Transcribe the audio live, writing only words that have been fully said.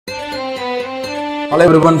Hello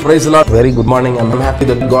everyone, praise the Lord. Very good morning. I'm happy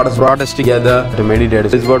that God has brought us together to meditate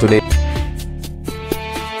His word today.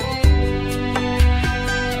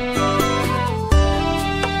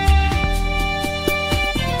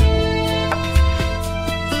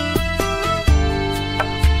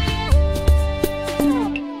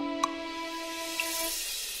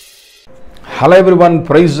 Hello everyone,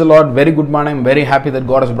 praise the Lord. Very good morning. I'm very happy that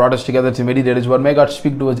God has brought us together to meditate His word. May God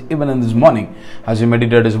speak to us even in this morning as we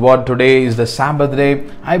meditate His word. Today is the Sabbath day.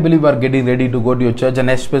 I believe we are getting ready to go to your church,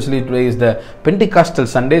 and especially today is the Pentecostal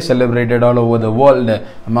Sunday, celebrated all over the world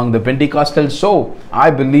among the Pentecostals. So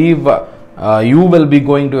I believe you will be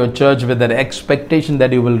going to a church with an expectation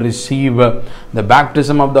that you will receive the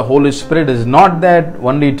baptism of the Holy Spirit. Is not that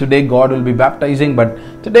only today God will be baptizing, but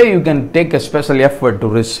today you can take a special effort to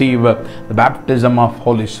receive the baptism of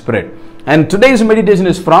Holy Spirit. And today's meditation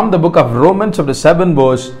is from the book of Romans chapter 7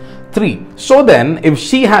 verse 3. So then, if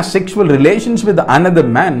she has sexual relations with another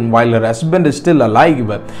man while her husband is still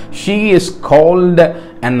alive, she is called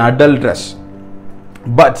an adulteress.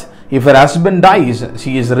 But if her husband dies,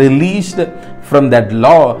 she is released from that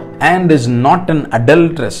law and is not an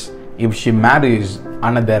adulteress if she marries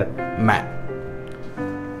another man.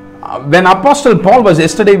 When Apostle Paul was,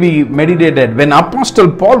 yesterday we meditated, when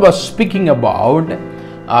Apostle Paul was speaking about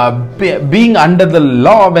being under the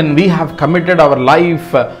law, when we have committed our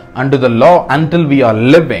life under the law until we are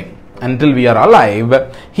living, until we are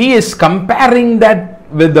alive, he is comparing that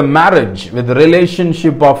with the marriage, with the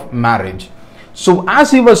relationship of marriage. So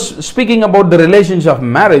as he was speaking about the relationship of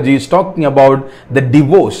marriage, he is talking about the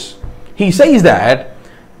divorce. He says that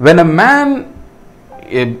when a man,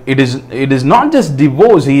 it is not just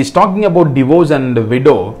divorce, he is talking about divorce and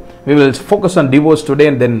widow. We will focus on divorce today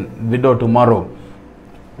and then widow tomorrow.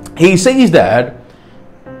 He says that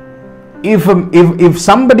if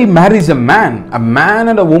somebody marries a man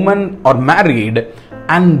and a woman are married,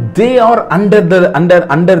 and they are under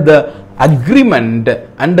the agreement,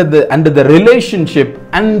 under the relationship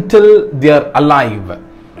until they are alive,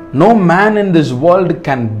 no man in this world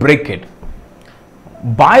can break it.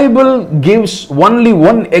 Bible gives only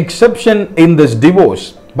one exception in this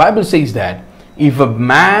divorce. Bible says that if a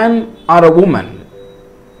man or a woman,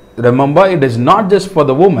 remember, it is not just for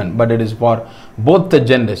the woman, but it is for both the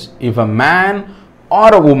genders. If a man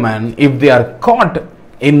or a woman, if they are caught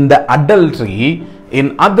in the adultery,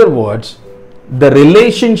 in other words, the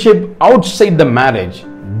relationship outside the marriage,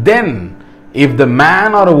 then if the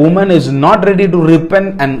man or a woman is not ready to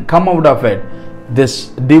repent and come out of it, this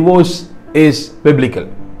divorce is biblical.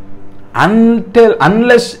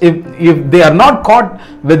 Unless if they are not caught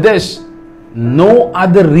with this, no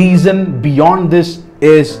other reason beyond this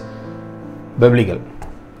is biblical.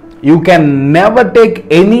 You can never take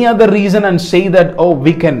any other reason and say that, oh,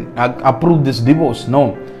 we can approve this divorce.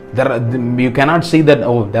 No. You cannot say that,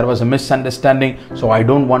 oh, there was a misunderstanding, so I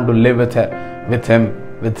don't want to live with her, with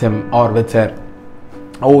him or with her.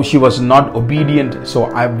 Oh, she was not obedient,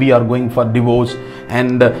 so we are going for divorce.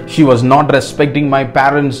 And she was not respecting my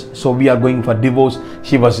parents, so we are going for divorce.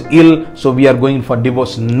 She was ill, so we are going for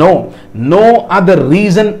divorce. No other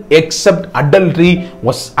reason except adultery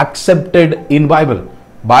was accepted in Bible.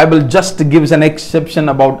 Bible just gives an exception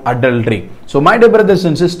about adultery. So my dear brothers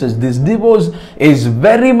and sisters, this divorce is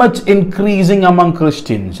very much increasing among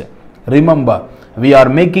Christians. Remember, we are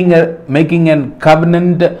making a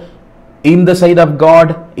covenant in the sight of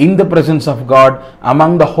God, in the presence of God,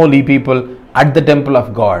 among the holy people, at the temple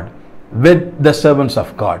of God, with the servants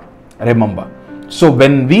of God. Remember. So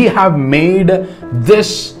when we have made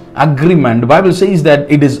this agreement, the Bible says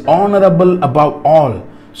that it is honorable above all.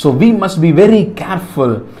 So we must be very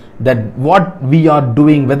careful that what we are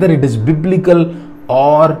doing, whether it is biblical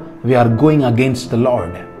or we are going against the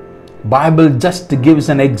Lord. Bible just gives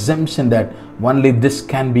an exemption that only this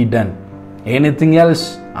can be done. Anything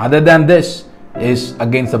else other than this is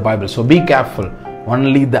against the Bible. So be careful.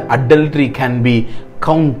 Only the adultery can be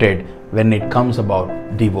counted when it comes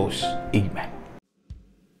about divorce. Amen.